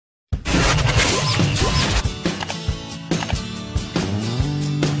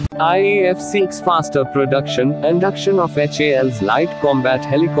IAF seeks faster production, induction of HAL's Light Combat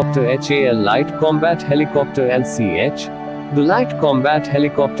Helicopter HAL Light Combat Helicopter LCH. The Light Combat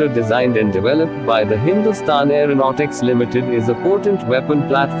Helicopter designed and developed by the Hindustan Aeronautics Limited is a potent weapon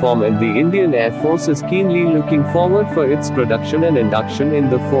platform and the Indian Air Force is keenly looking forward for its production and induction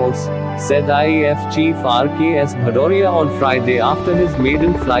in the force, said IAF Chief RKS Bhadoria on Friday after his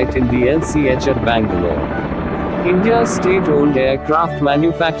maiden flight in the LCH at Bangalore. India's state-owned aircraft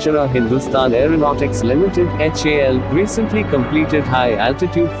manufacturer Hindustan Aeronautics Limited (HAL) recently completed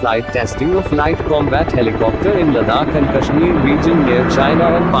high-altitude flight testing of light combat helicopter in Ladakh and Kashmir region near China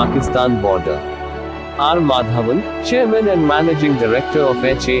and Pakistan border. R. Madhavan, chairman and managing director of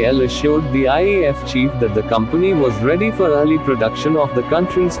HAL, assured the IAF chief that the company was ready for early production of the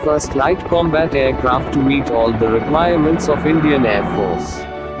country's first light combat aircraft to meet all the requirements of Indian Air Force.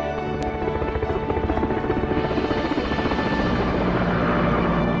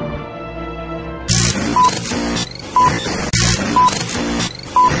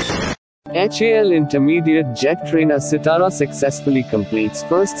 HAL intermediate jet trainer Sitara successfully completes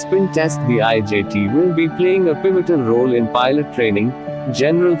first spin test. The IJT will be playing a pivotal role in pilot training,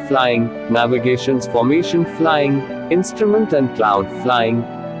 general flying, navigations, formation flying, instrument and cloud flying,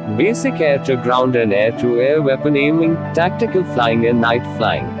 basic air-to-ground and air-to-air weapon aiming, tactical flying and night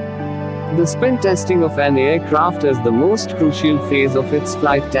flying. The spin testing of an aircraft is the most crucial phase of its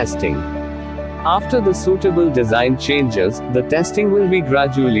flight testing. After the suitable design changes, the testing will be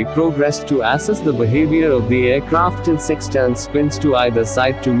gradually progressed to assess the behavior of the aircraft till 6 turn spins to either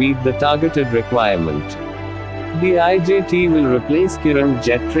side to meet the targeted requirement. The IJT will replace current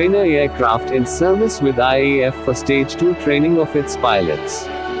jet trainer aircraft in service with IAF for Stage 2 training of its pilots.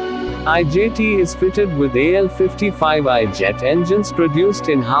 IJT is fitted with AL-55I jet engines produced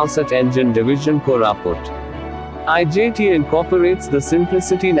in-house at Engine Division Koraput. IJT incorporates the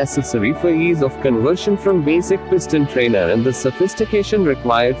simplicity necessary for ease of conversion from basic piston trainer and the sophistication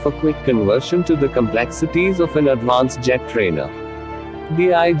required for quick conversion to the complexities of an advanced jet trainer. The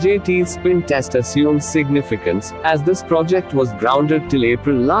IJT spin test assumes significance, as this project was grounded till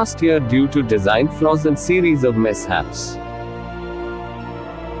April last year due to design flaws and series of mishaps.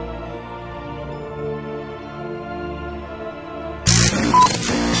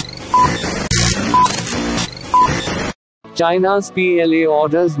 China's PLA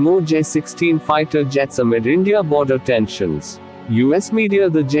orders more J-16 fighter jets amid India border tensions. US media.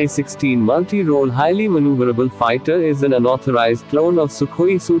 The J-16 multi-role highly maneuverable fighter is an unauthorized clone of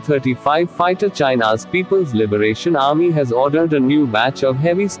Sukhoi Su-35 fighter. China's People's Liberation Army has ordered a new batch of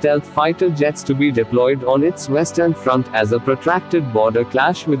heavy stealth fighter jets to be deployed on its western front as a protracted border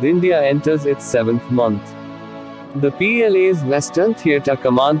clash with India enters its 7th month. The PLA's Western Theatre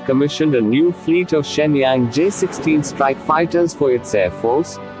Command commissioned a new fleet of Shenyang J-16 strike fighters for its Air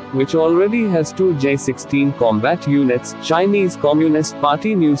Force, which already has 2 J-16 combat units, Chinese Communist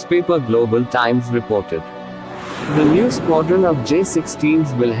Party newspaper Global Times reported. The new squadron of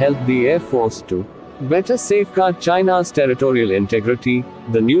J-16s will help the Air Force to better safeguard China's territorial integrity,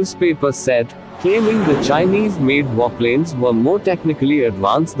 the newspaper said, claiming the Chinese-made warplanes were more technically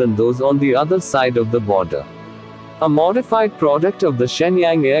advanced than those on the other side of the border. A modified product of the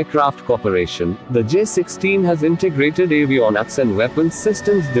Shenyang Aircraft Corporation, the J-16 has integrated avionics and weapons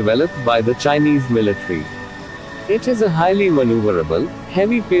systems developed by the Chinese military. It is a highly maneuverable,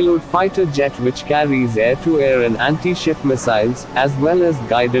 heavy payload fighter jet which carries air-to-air and anti-ship missiles, as well as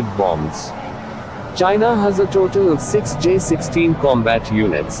guided bombs. China has a total of 6 J-16 combat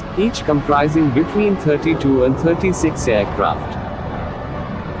units, each comprising between 32 and 36 aircraft.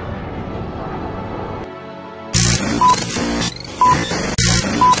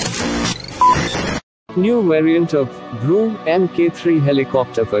 New variant of Dhruv Mk3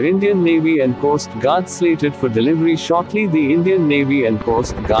 helicopter for Indian Navy and Coast Guard slated for delivery shortly. The Indian Navy and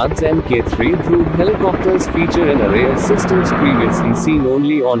Coast Guard's Mk3 Dhruv helicopters feature an array of systems previously seen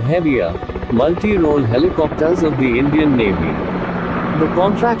only on heavier, multi-role helicopters of the Indian Navy. The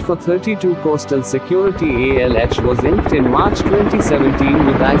contract for 32 Coastal Security (ALH) was inked in March 2017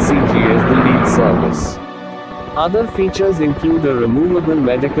 with ICG as the lead service. Other features include a removable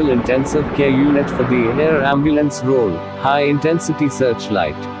medical intensive care unit for the air ambulance role, high-intensity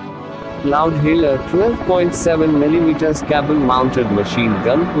searchlight, Loudhailer 12.7mm cabin-mounted machine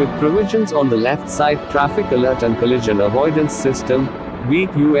gun with provisions on the left side, traffic alert and collision avoidance system, weak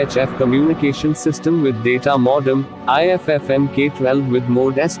UHF communication system with data modem, IFF Mk12 with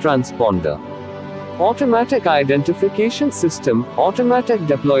Mode S transponder. Automatic Identification System, Automatic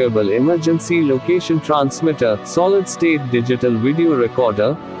Deployable Emergency Location Transmitter, Solid-State Digital Video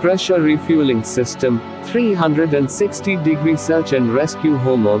Recorder, Pressure Refueling System, 360-degree Search and Rescue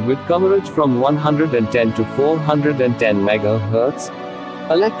Homer with coverage from 110 to 410 MHz,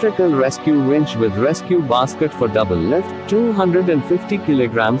 Electrical Rescue Winch with Rescue Basket for double lift, 250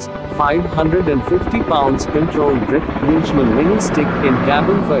 kilograms, 550 pounds Control Grip, Winchman Mini Stick in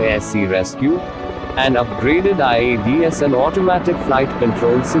cabin for air sea rescue, and upgraded IADS and Automatic Flight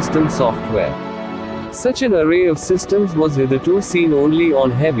Control System software. Such an array of systems was hitherto seen only on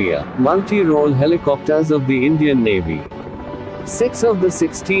heavier, multi-role helicopters of the Indian Navy. 6 of the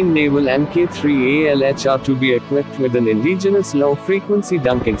 16 naval Mk3 ALH are to be equipped with an indigenous low-frequency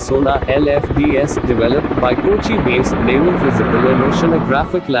dunking sonar (LFDS) developed by Kochi-based Naval Physical and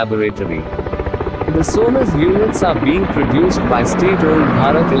Oceanographic Laboratory. The sonar's units are being produced by state-owned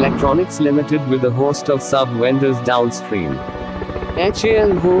Bharat Electronics Limited with a host of sub-vendors downstream.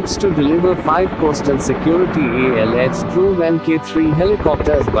 HAL hopes to deliver 5 coastal security ALH Dhruv Mk3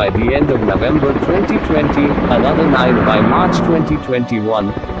 helicopters by the end of November 2020, another 9 by March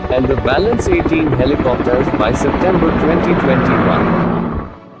 2021, and the balance 18 helicopters by September 2021.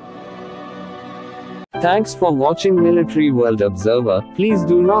 Thanks for watching Military World Observer. Please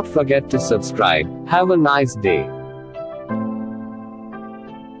do not forget to subscribe. Have a nice day.